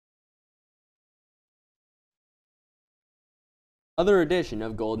other edition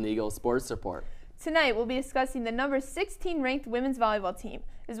of Golden Eagle Sports Report. Tonight, we'll be discussing the number 16 ranked women's volleyball team,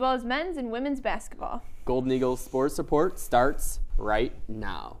 as well as men's and women's basketball. Golden Eagle Sports Report starts right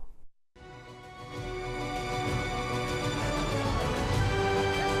now.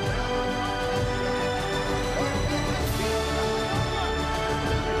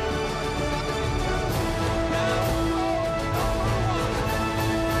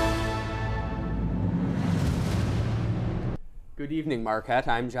 Good evening, Marquette.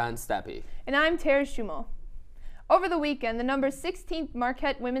 I'm John Steppe. And I'm Tara Schumel. Over the weekend, the number 16th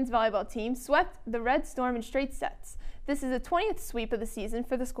Marquette women's volleyball team swept the Red Storm in straight sets. This is the 20th sweep of the season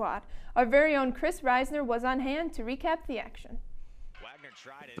for the squad. Our very own Chris Reisner was on hand to recap the action.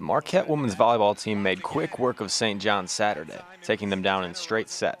 The Marquette women's volleyball team made quick work of St. John's Saturday, taking them down in straight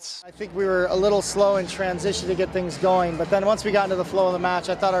sets. I think we were a little slow in transition to get things going, but then once we got into the flow of the match,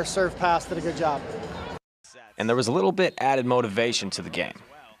 I thought our serve pass did a good job. And there was a little bit added motivation to the game,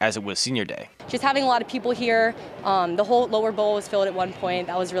 as it was senior day. Just having a lot of people here, the whole lower bowl was filled at one point.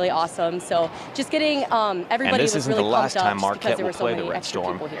 That was really awesome. So just getting everybody and this was isn't really the last pumped up time Marquette will so play the many Red extra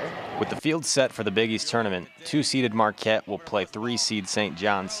Storm. people here. With the field set for the Big East tournament, 2-seeded Marquette will play 3-seed St.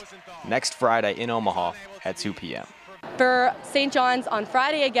 John's next Friday in Omaha at 2 p.m. For St. John's on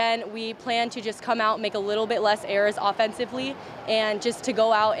Friday again, we plan to just come out and make a little bit less errors offensively and just to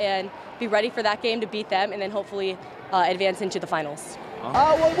go out and be ready for that game to beat them and then hopefully advance into the finals.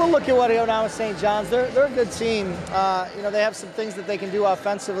 We'll look at what going on with St. John's. They're a good team. They have some things that they can do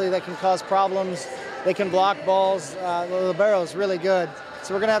offensively that can cause problems. They can block balls. The libero is really good.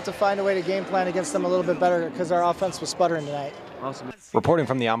 So we're going to have to find a way to game plan against them a little bit better because our offense was sputtering tonight. Awesome. Reporting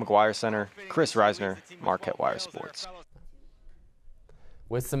from the Wire Center, Chris Reisner, Marquette Wire Sports.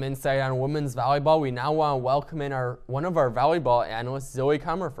 With some insight on women's volleyball, we now want to welcome in one of our volleyball analysts, Zoe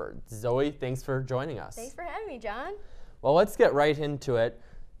Comerford. Zoe, thanks for joining us. Thanks for having me, John. Well, let's get right into it.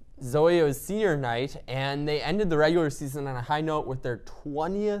 Zoe, it was senior night, and they ended the regular season on a high note with their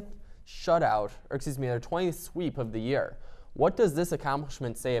 20th their 20th sweep of the year. What does this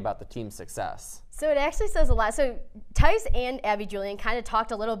accomplishment say about the team's success? So it actually says a lot. So Tice and Abby Julian kind of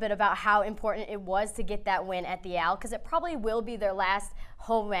talked a little bit about how important it was to get that win at the Al, because it probably will be their last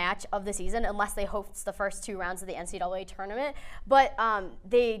home match of the season unless they host the first two rounds of the NCAA tournament. But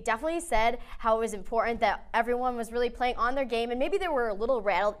they definitely said how it was important that everyone was really playing on their game, and maybe they were a little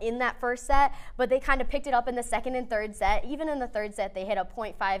rattled in that first set, but they kind of picked it up in the second and third set. Even in the third set, they hit a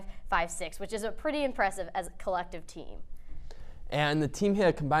 .556, which is a pretty impressive as a collective team. And the team hit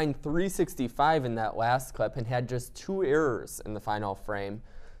a combined 365 in that last clip and had just 2 errors in the final frame.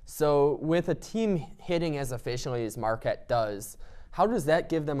 So with a team hitting as efficiently as Marquette does, how does that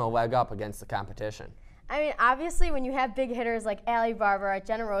give them a leg up against the competition? I mean, obviously, when you have big hitters like Allie Barbara,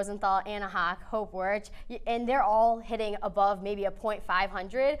 Jenna Rosenthal, Anna Hawk, Hope Wirch, and they're all hitting above maybe a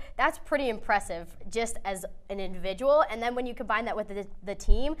 .500, that's pretty impressive just as an individual. And then when you combine that with the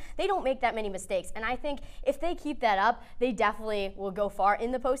team, they don't make that many mistakes. And I think if they keep that up, they definitely will go far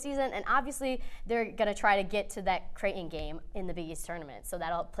in the postseason. And obviously, they're going to try to get to that Creighton game in the Big East tournament. So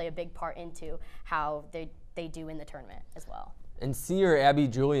that'll play a big part into how they do in the tournament as well. And senior Abby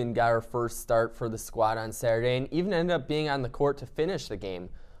Julian got her first start for the squad on Saturday and even ended up being on the court to finish the game.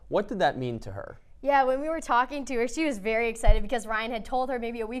 What did that mean to her? Yeah, when we were talking to her, she was very excited because Ryan had told her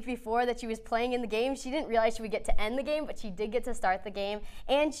maybe a week before that she was playing in the game. She didn't realize she would get to end the game, but she did get to start the game,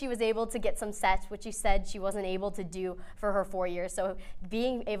 and she was able to get some sets, which she said she wasn't able to do for her 4 years. So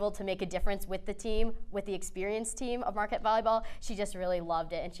being able to make a difference with the team, with the experienced team of Marquette Volleyball, she just really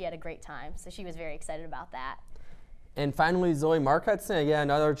loved it, and she had a great time. So she was very excited about that. And finally, Zoe, Marquette's going to get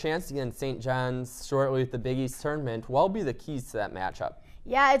another chance against St. John's shortly with the Big East tournament. What will be the keys to that matchup?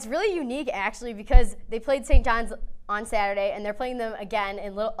 Yeah, it's really unique actually because they played St. John's on Saturday and they're playing them again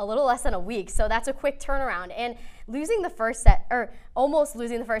in a little less than a week. So that's a quick turnaround. And losing the first set, or almost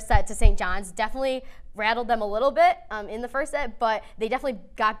losing the first set to St. John's, definitely rattled them a little bit in the first set, but they definitely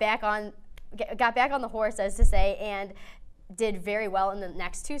got back on the horse, as to say, and did very well in the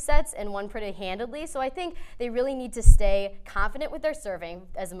next 2 sets and won pretty handedly. So I think they really need to stay confident with their serving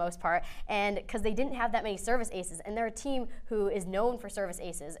as the most part, and because they didn't have that many service aces, and they're a team who is known for service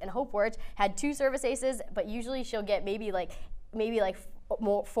aces. And Hope Wirch had 2 service aces, but usually she'll get maybe like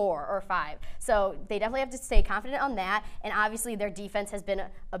 4 or 5. So they definitely have to stay confident on that. And obviously their defense has been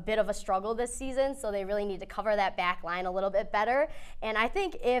a bit of a struggle this season, so they really need to cover that back line a little bit better. And I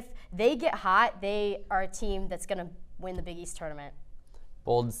think if they get hot, they are a team that's going to win the Big East tournament.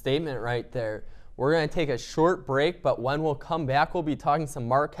 Bold statement right there. We're going to take a short break, but when we'll come back, we'll be talking some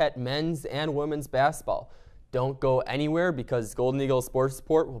Marquette men's and women's basketball. Don't go anywhere because Golden Eagle Sports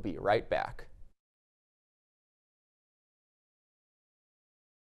Report will be right back.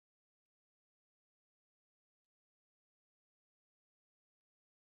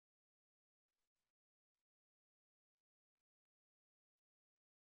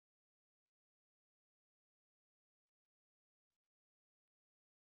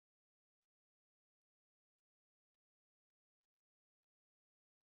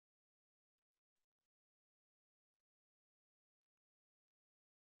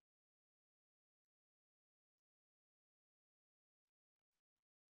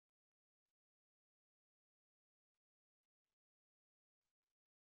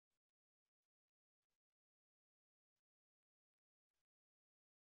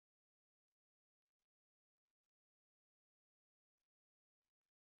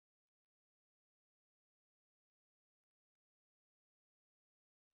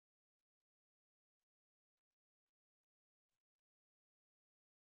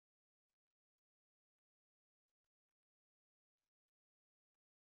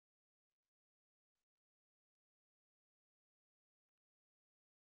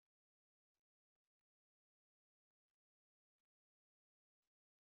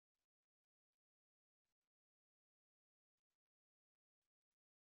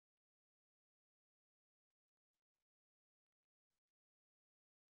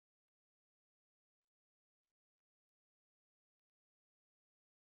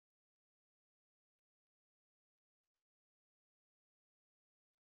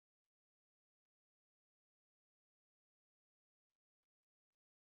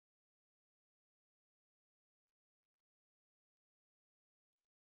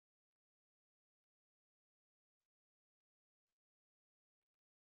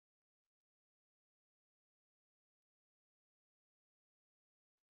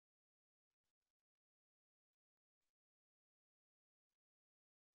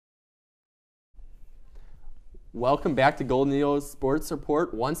 Welcome back to Golden Eagles Sports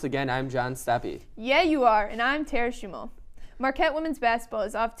Report. Once again, I'm John Steppe. Yeah, you are, and I'm Tara Schummel. Marquette women's basketball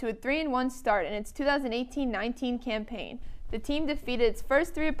is off to a 3-1 start in its 2018-19 campaign. The team defeated its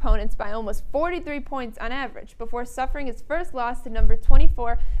first 3 opponents by almost 43 points on average before suffering its first loss to number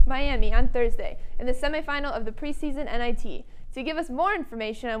 24 Miami on Thursday in the semifinal of the preseason NIT. To give us more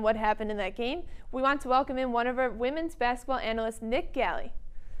information on what happened in that game, we want to welcome in one of our women's basketball analysts, Nick Galley.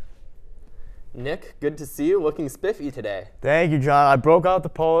 Nick, good to see you. Looking spiffy today. Thank you, John. I broke out the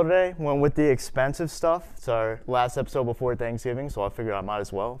polo today, went with the expensive stuff. It's our last episode before Thanksgiving, so I figured I might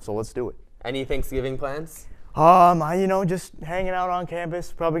as well. So let's do it. Any Thanksgiving plans? Just hanging out on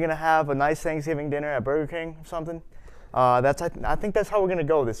campus. Probably gonna have a nice Thanksgiving dinner at Burger King or something. I think that's how we're gonna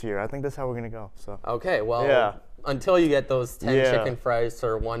go this year. I think that's how we're gonna go. So. Okay. Well. Yeah. Until you get those 10 chicken fries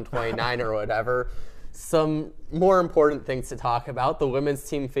for $129 or whatever. Some more important things to talk about. The women's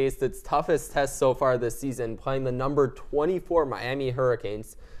team faced its toughest test so far this season, playing the number 24 Miami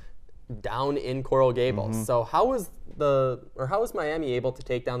Hurricanes down in Coral Gables. So how was Miami able to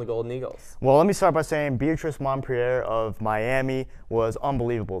take down the Golden Eagles? Well, let me start by saying Beatrice Montpriere of Miami was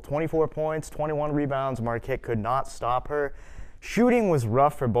unbelievable. 24 points, 21 rebounds. Marquette could not stop her. Shooting was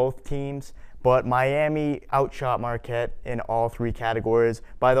rough for both teams, but Miami outshot Marquette in all 3 categories.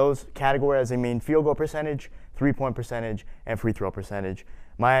 By those categories, I mean field goal percentage, 3-point percentage, and free throw percentage.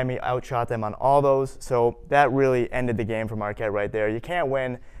 Miami outshot them on all those, so that really ended the game for Marquette right there. You can't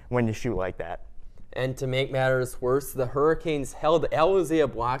win when you shoot like that. And to make matters worse, the Hurricanes held Alizea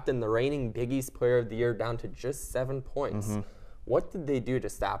Blockton, the reigning Big East Player of the Year, down to just 7 points. What did they do to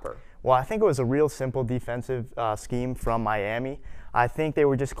stop her? Well, I think it was a real simple defensive scheme from Miami. I think they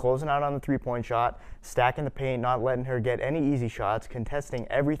were just closing out on the 3-point shot, stacking the paint, not letting her get any easy shots, contesting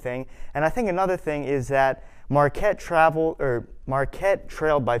everything. And I think another thing is that Marquette trailed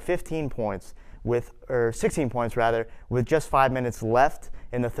by 15 points or 16 points rather, with just 5 minutes left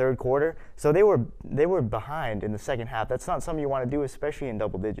in the third quarter. So they were behind in the second half. That's not something you want to do, especially in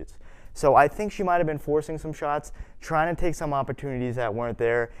double digits. So I think she might have been forcing some shots, trying to take some opportunities that weren't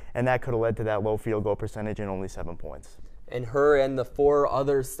there, and that could have led to that low field goal percentage and only 7 points. And her and the 4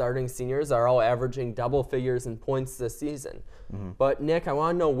 other starting seniors are all averaging double figures in points this season. But Nick, I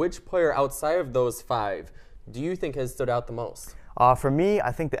want to know which player outside of those 5 do you think has stood out the most? For me,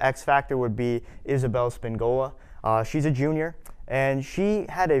 I think the X factor would be Isabel Spingola. She's a junior, and she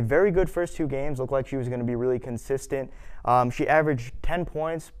had a very good first 2 games. Looked like she was going to be really consistent. She averaged 10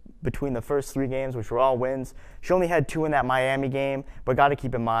 points between the first 3 games, which were all wins. She only had 2 in that Miami game, but got to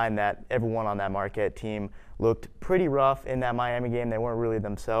keep in mind that everyone on that Marquette team looked pretty rough in that Miami game. They weren't really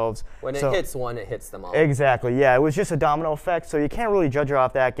themselves. When it hits one, it hits them all. Exactly, yeah. It was just a domino effect, so you can't really judge her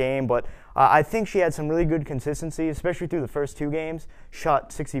off that game, but I think she had some really good consistency, especially through the first 2 games.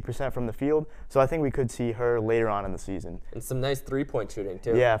 Shot 60% from the field, so I think we could see her later on in the season. And some nice 3-point shooting,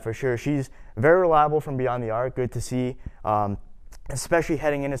 too. Yeah, for sure. She's very reliable from beyond the arc. Good to see. Especially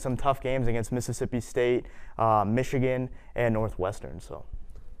heading into some tough games against Mississippi State, Michigan, and Northwestern. So,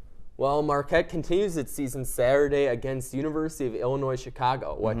 well, Marquette continues its season Saturday against University of Illinois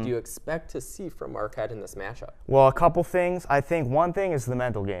Chicago. What do you expect to see from Marquette in this matchup? Well, a couple things. I think one thing is the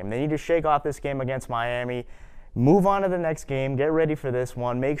mental game. They need to shake off this game against Miami, move on to the next game, get ready for this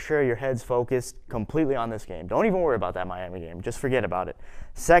one, make sure your head's focused completely on this game. Don't even worry about that Miami game. Just forget about it.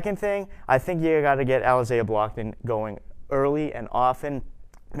 Second thing, I think you got to get Alizea Blockton going early and often.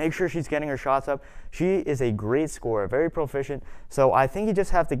 Make sure she's getting her shots up. She is a great scorer, very proficient. So I think you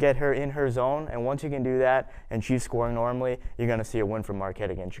just have to get her in her zone, and once you can do that and she's scoring normally, you're going to see a win from Marquette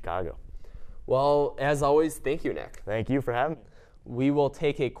against Chicago. Well, as always, thank you, Nick. Thank you for having me. We will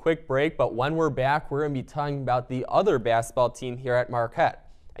take a quick break, but when we're back, we're going to be talking about the other basketball team here at Marquette.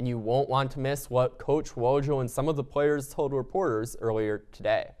 And you won't want to miss what Coach Wojo and some of the players told reporters earlier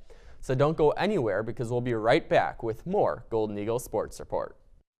today. So don't go anywhere, because we'll be right back with more Golden Eagle Sports Report.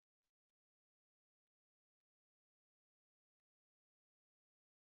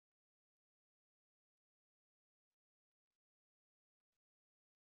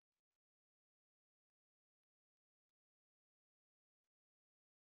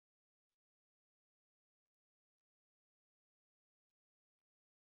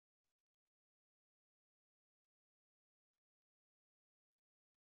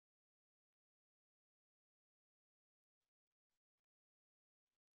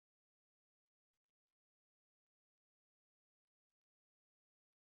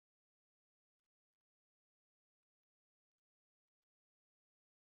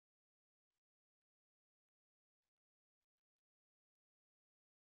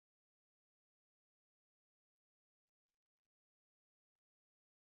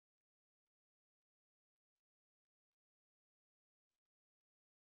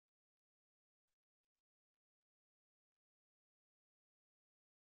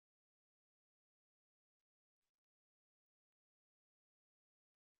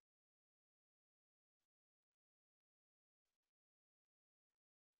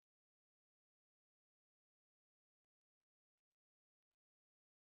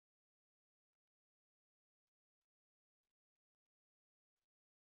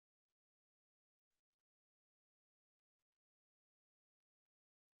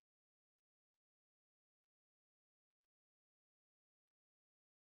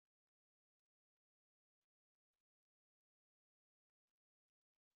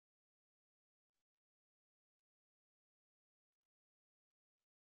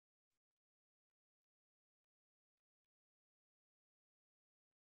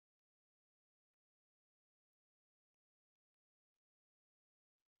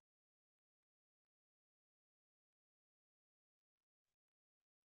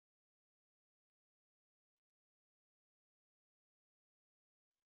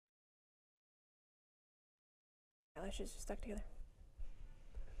 eyelashes are stuck together.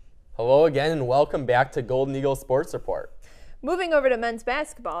 Hello again and welcome back to Golden Eagle Sports Report. Moving over to men's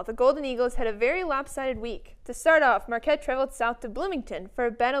basketball, the Golden Eagles had a very lopsided week. To start off, Marquette traveled south to Bloomington for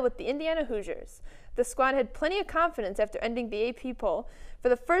a battle with the Indiana Hoosiers. The squad had plenty of confidence after ending the AP poll for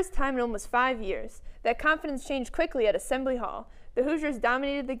the first time in almost 5 years. That confidence changed quickly at Assembly Hall. The Hoosiers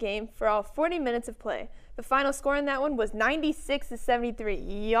dominated the game for all 40 minutes of play. The final score in that one was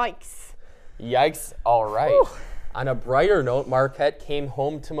 96-73. Yikes. Yikes, all right. Whew. On a brighter note, Marquette came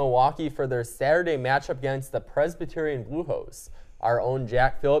home to Milwaukee for their Saturday matchup against the Presbyterian Blue Hose. Our own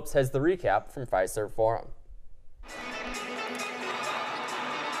Jack Phillips has the recap from Fiserv Forum.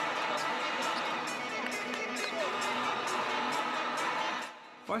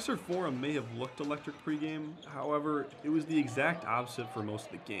 Fiserv Forum may have looked electric pregame, however, it was the exact opposite for most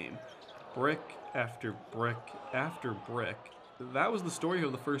of the game. Brick after brick after brick. That was the story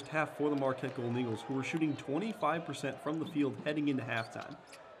of the first half for the Marquette Golden Eagles, who were shooting 25% from the field heading into halftime.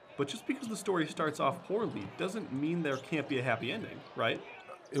 But just because the story starts off poorly doesn't mean there can't be a happy ending, right?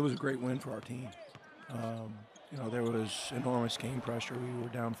 It was a great win for our team. There was enormous game pressure. We were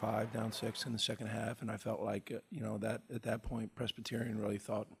down 5, down 6 in the second half, and I felt like, that at that point, Presbyterian really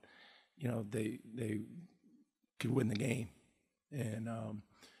thought, they could win the game. And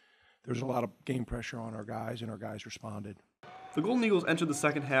there was a lot of game pressure on our guys, and our guys responded. The Golden Eagles entered the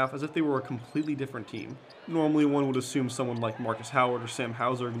second half as if they were a completely different team. Normally, one would assume someone like Marcus Howard or Sam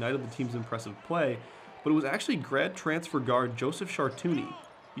Hauser ignited the team's impressive play, but it was actually grad transfer guard Joseph Chartouni.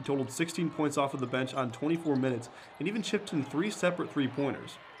 He totaled 16 points off of the bench on 24 minutes and even chipped in 3 separate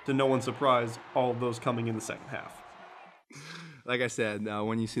three-pointers. To no one's surprise, all of those coming in the second half. Like I said,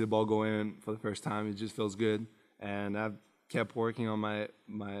 when you see the ball go in for the first time, it just feels good. And I've kept working on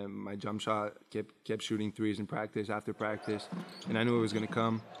my jump shot, kept shooting threes in practice after practice, and I knew it was going to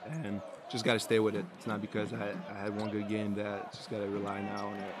come, and just got to stay with it. It's not because I had one good game that just got to rely now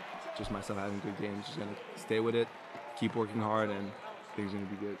on it. Just myself having good games, just going to stay with it, keep working hard, and things are going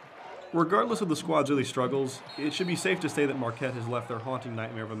to be good. Regardless of the squad's early struggles, it should be safe to say that Marquette has left their haunting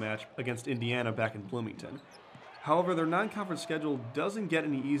nightmare of a match against Indiana back in Bloomington. However, their non-conference schedule doesn't get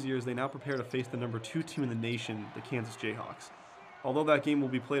any easier as they now prepare to face the number 2 team in the nation, the Kansas Jayhawks. Although that game will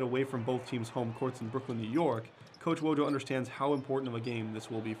be played away from both teams' home courts in Brooklyn, New York, Coach Wojo understands how important of a game this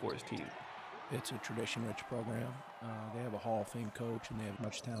will be for his team. It's a tradition-rich program. They have a Hall of Fame coach, and they have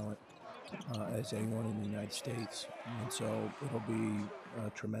much talent as anyone in the United States. And so it'll be a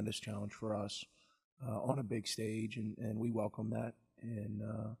tremendous challenge for us on a big stage, and we welcome that. And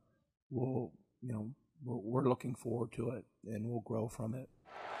we're looking forward to it, and we'll grow from it.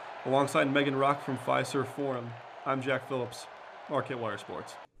 Alongside Meghan Rock from Fiserv Forum, I'm Jack Phillips, Marquette Wire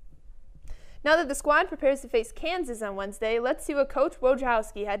Sports. Now that the squad prepares to face Kansas on Wednesday, let's see what Coach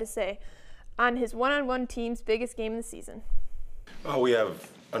Wojciechowski had to say on his one-on-one team's biggest game of the season. We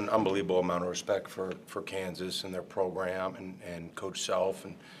have an unbelievable amount of respect for Kansas and their program and Coach Self,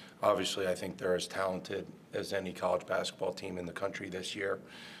 and obviously I think they're as talented as any college basketball team in the country this year.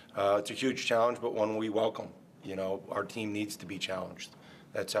 It's a huge challenge, but one we welcome. Our team needs to be challenged.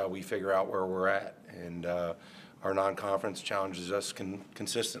 That's how we figure out where we're at, and our non-conference challenges us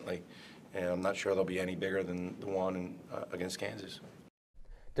consistently, and I'm not sure they'll be any bigger than the one against Kansas.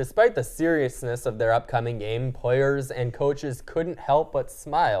 Despite the seriousness of their upcoming game, players and coaches couldn't help but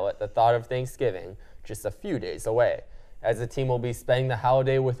smile at the thought of Thanksgiving just a few days away. As the team will be spending the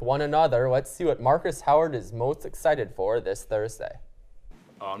holiday with one another, let's see what Marcus Howard is most excited for this Thursday.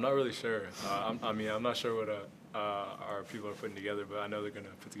 I'm not really sure. I'm not sure what our people are putting together, but I know they're going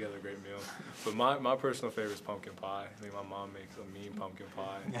to put together a great meal. But my personal favorite is pumpkin pie. I think my mom makes a mean pumpkin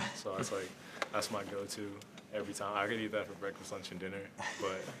pie, so that's my go-to every time. I could eat that for breakfast, lunch, and dinner,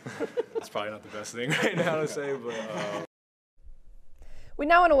 but it's probably not the best thing right now to say. But we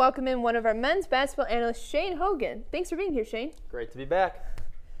now want to welcome in one of our men's basketball analysts, Shane Hogan. Thanks for being here, Shane. Great to be back.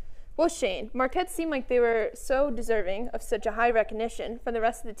 Well, Shane, Marquette seemed like they were so deserving of such a high recognition from the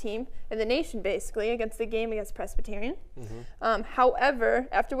rest of the team and the nation, basically, against the game against Presbyterian. Mm-hmm. However,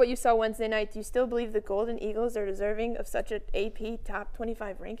 after what you saw Wednesday night, do you still believe the Golden Eagles are deserving of such an AP top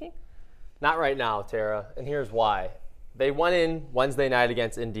 25 ranking? Not right now, Tara, and here's why. They went in Wednesday night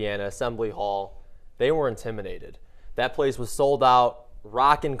against Indiana, Assembly Hall. They were intimidated. That place was sold out,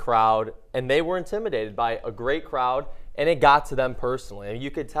 rocking crowd, and they were intimidated by a great crowd. And it got to them personally. I mean,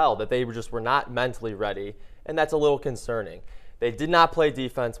 you could tell that they were not mentally ready, and that's a little concerning. They did not play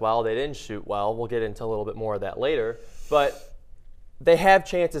defense well. They didn't shoot well. We'll get into a little bit more of that later. But they have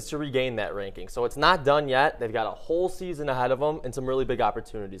chances to regain that ranking. So it's not done yet. They've got a whole season ahead of them and some really big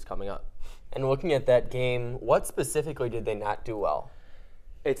opportunities coming up. And looking at that game, what specifically did they not do well?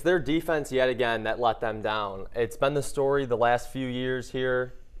 It's their defense yet again that let them down. It's been the story the last few years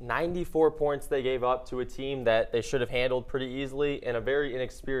here. 94 points they gave up to a team that they should have handled pretty easily, and a very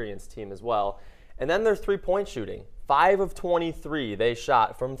inexperienced team as well. And then their three-point shooting. 5 of 23 they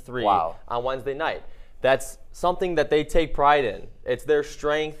shot from 3 on Wednesday night. That's something that they take pride in. It's their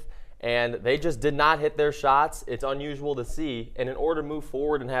strength, and they just did not hit their shots. It's unusual to see, and in order to move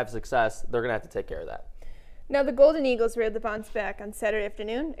forward and have success, they're going to have to take care of that. Now, the Golden Eagles were able to bounce back on Saturday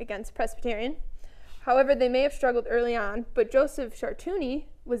afternoon against Presbyterian. However, they may have struggled early on, but Joseph Chartouni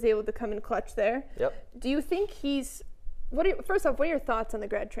was able to come in clutch there. Yep. Do you think he's – first off, what are your thoughts on the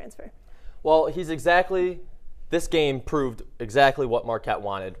grad transfer? Well, this game proved exactly what Marquette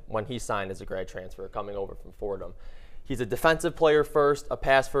wanted when he signed as a grad transfer coming over from Fordham. He's a defensive player first, a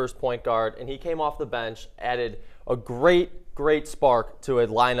pass-first point guard, and he came off the bench, added a great spark to a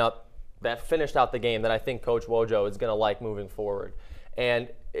lineup that finished out the game that I think Coach Wojo is going to like moving forward. And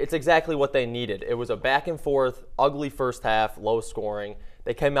it's exactly what they needed. It was a back-and-forth, ugly first half, low scoring.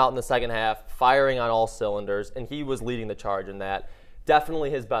 They came out in the second half, firing on all cylinders, and he was leading the charge in that. Definitely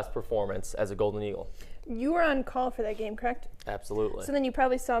his best performance as a Golden Eagle. You were on call for that game, correct? Absolutely. So then you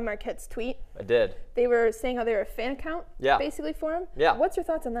probably saw Marquette's tweet. I did. They were saying how they were a fan account, basically, for him. Yeah. What's your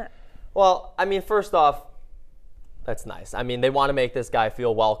thoughts on that? Well, I mean, first off, that's nice. I mean, they want to make this guy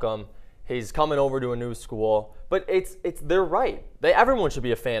feel welcome. He's coming over to a new school, but they're right. Everyone should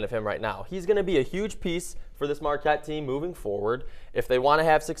be a fan of him right now. He's going to be a huge piece for this Marquette team moving forward. If they want to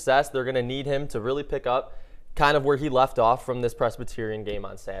have success, they're going to need him to really pick up kind of where he left off from this Presbyterian game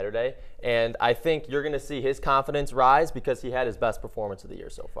on Saturday. And I think you're going to see his confidence rise because he had his best performance of the year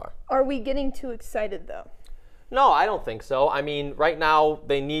so far. Are we getting too excited, though? No, I don't think so. I mean, right now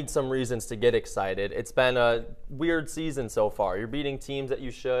they need some reasons to get excited. It's been a weird season so far. You're beating teams that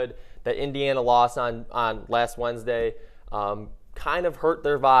you should. That Indiana loss on last Wednesday kind of hurt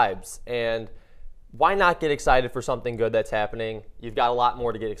their vibes. And why not get excited for something good that's happening? You've got a lot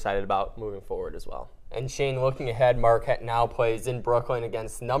more to get excited about moving forward as well. And Shane, looking ahead, Marquette now plays in Brooklyn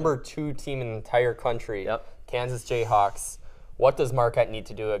against number 2 team in the entire country, Kansas Jayhawks. What does Marquette need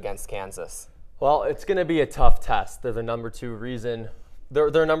to do against Kansas? Well, it's going to be a tough test. They're the number 2 reason. They're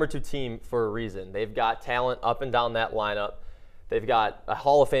a number 2 team for a reason. They've got talent up and down that lineup. They've got a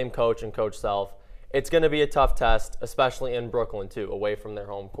Hall of Fame coach and Coach Self. It's going to be a tough test, especially in Brooklyn, too, away from their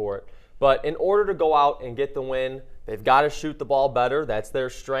home court. But in order to go out and get the win, they've got to shoot the ball better. That's their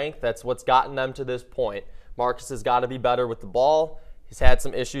strength. That's what's gotten them to this point. Marcus has got to be better with the ball. He's had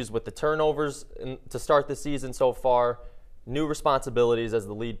some issues with the turnovers to start the season so far. New responsibilities as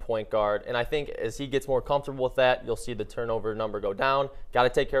the lead point guard. And I think as he gets more comfortable with that, you'll see the turnover number go down. Got to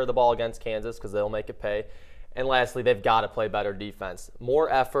take care of the ball against Kansas because they'll make it pay. And lastly, they've got to play better defense.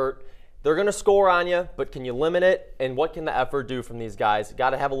 More effort. They're going to score on you, but can you limit it? And what can the effort do from these guys?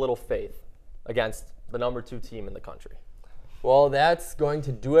 Got to have a little faith against the number 2 team in the country. Well, that's going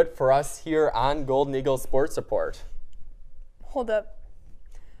to do it for us here on Golden Eagle Sports Report. Hold up.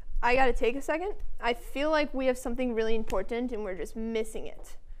 I got to take a second. I feel like we have something really important and we're just missing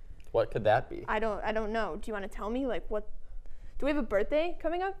it. What could that be? I don't know. Do you want to tell me? Like, what? Do we have a birthday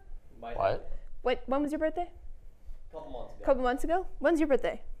coming up? What? When was your birthday? Couple months ago. When's your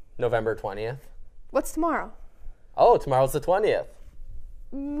birthday? November 20th. What's tomorrow? Oh, tomorrow's the 20th.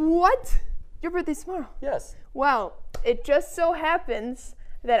 What? Your birthday's tomorrow? Yes. Well, it just so happens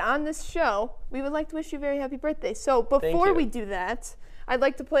that on this show, we would like to wish you a very happy birthday. So before we do that, I'd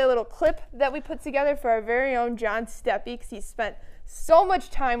like to play a little clip that we put together for our very own John Steppe, because he's spent so much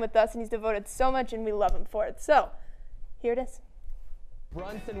time with us and he's devoted so much, and we love him for it. So here it is.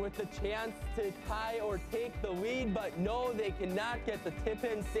 Brunson with the chance to tie or take the lead, but no, they cannot get the tip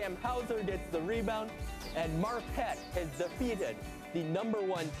in. Sam Hauser gets the rebound, and Marquette has defeated the number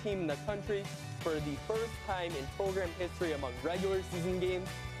 1 team in the country for the first time in program history among regular season games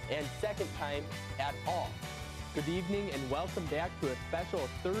and second time at all. Good evening and welcome back to a special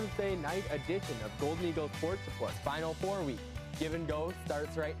Thursday night edition of Golden Eagle Sports Report. Final 4 week. Give and go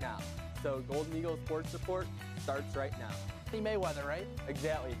starts right now. So Golden Eagle Sports Report starts right now. Mayweather, right?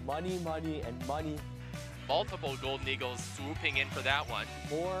 Exactly. Money, money, and money. Multiple Golden Eagles swooping in for that one.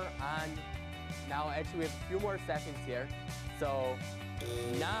 More on, now actually we have a few more seconds here. So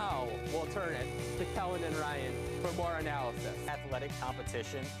now we'll turn it to Kellen and Ryan for more analysis. Athletic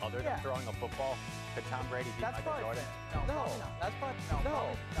competition other than throwing a football. Could Tom Brady beat Michael Jordan? No, that's fun.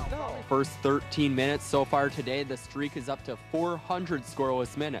 No. First 13 minutes so far today, the streak is up to 400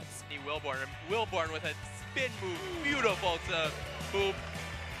 scoreless minutes. Wilborn with a spin move, beautiful to move.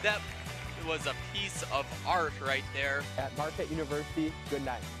 That was a piece of art right there. At Marquette University, good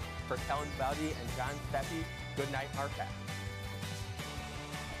night. For Kellen Bowdy and John Steppe, good night, Marquette.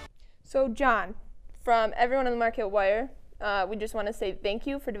 So, John, from everyone on the Marquette Wire, we just want to say thank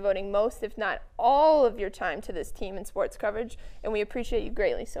you for devoting most, if not all, of your time to this team and sports coverage, and we appreciate you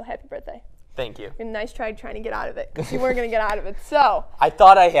greatly. So, happy birthday. Thank you. Nice try trying to get out of it, because you weren't going to get out of it. So I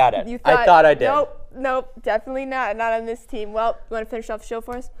thought I had it. I thought I did. Nope, definitely not. Not on this team. Well, you want to finish off the show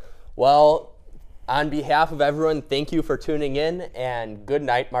for us? Well, on behalf of everyone, thank you for tuning in, and good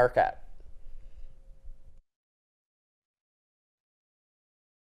night, Marquette.